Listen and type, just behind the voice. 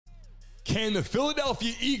Can the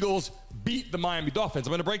Philadelphia Eagles beat the Miami Dolphins?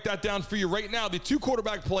 I'm going to break that down for you right now. The two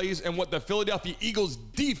quarterback plays and what the Philadelphia Eagles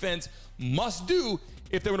defense must do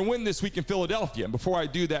if they're going to win this week in Philadelphia. And before I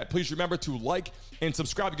do that, please remember to like and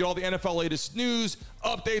subscribe to get all the NFL latest news,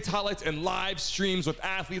 updates, highlights, and live streams with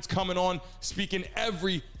athletes coming on, speaking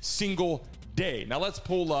every single day. Now let's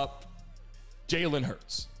pull up Jalen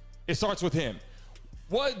Hurts. It starts with him.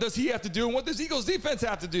 What does he have to do, and what does Eagles defense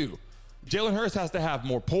have to do? Jalen Hurts has to have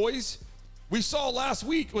more poise. We saw last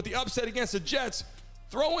week with the upset against the Jets,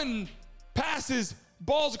 throwing passes,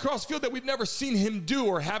 balls across the field that we've never seen him do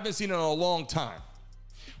or haven't seen in a long time.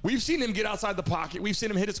 We've seen him get outside the pocket. We've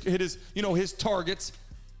seen him hit his targets.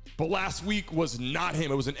 But last week was not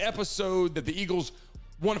him. It was an episode that the Eagles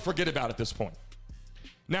want to forget about at this point.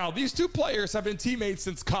 Now, these two players have been teammates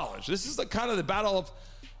since college. This is kind of the battle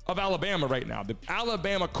of Alabama right now, the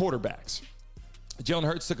Alabama quarterbacks. Jalen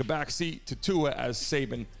Hurts took a backseat to Tua as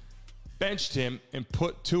Saban benched him and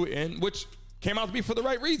put Tua in, which came out to be for the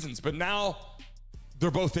right reasons. But now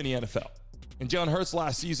they're both in the NFL. And Jalen Hurts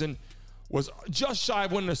last season was just shy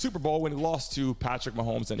of winning a Super Bowl when he lost to Patrick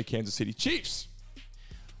Mahomes and the Kansas City Chiefs.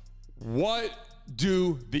 What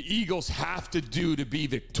do the Eagles have to do to be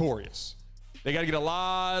victorious? They got to get a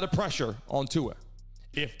lot of pressure on Tua.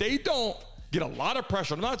 If they don't get a lot of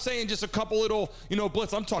pressure, I'm not saying just a couple little,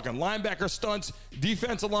 blitz. I'm talking linebacker stunts,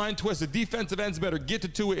 defensive line twists. The defensive ends better get to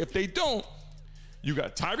Tua. If they don't, you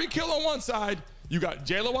got Tyreek Hill on one side, you got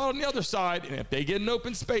Jaylen Waddle on the other side, and if they get an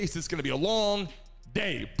open space, it's going to be a long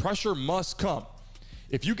day. Pressure must come.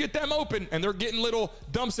 If you get them open and they're getting little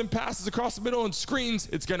dumps and passes across the middle and screens,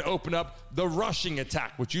 it's going to open up the rushing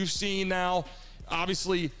attack, which you've seen now.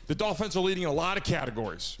 Obviously, the Dolphins are leading in a lot of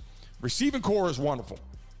categories. Receiving core is wonderful.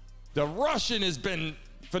 The rushing has been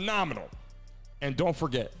phenomenal. And don't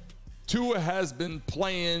forget, Tua has been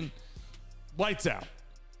playing lights out.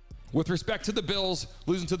 With respect to the Bills,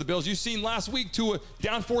 losing to the Bills, you've seen last week Tua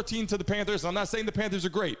down 14 to the Panthers. I'm not saying the Panthers are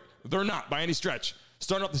great. They're not by any stretch.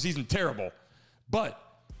 Starting off the season terrible. But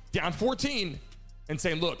down 14 and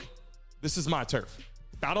saying, look, this is my turf.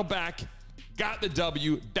 Battle back, got the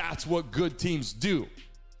W. That's what good teams do.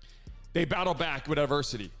 They battle back with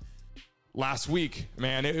adversity. Last week,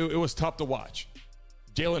 man, it was tough to watch.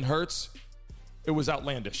 Jalen Hurts, it was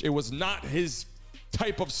outlandish. It was not his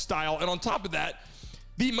type of style. And on top of that,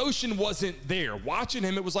 the emotion wasn't there. Watching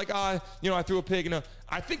him, it was like, I threw a pig. And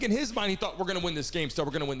I think in his mind, he thought, we're going to win this game still.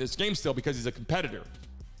 We're going to win this game still because he's a competitor.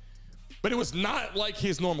 But it was not like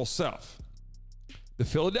his normal self. The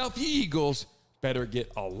Philadelphia Eagles better get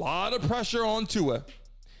a lot of pressure on Tua.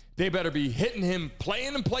 They better be hitting him,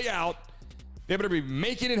 playing and play out. They better be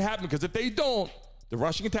making it happen, because if they don't, the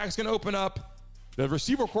rushing attack is going to open up, the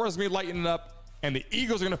receiver core is going to be lightening up, and the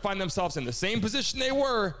Eagles are going to find themselves in the same position they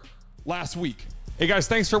were last week. Hey guys,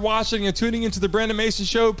 thanks for watching and tuning into the Brandon Mason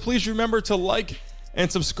Show. Please remember to like and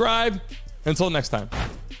subscribe. Until next time.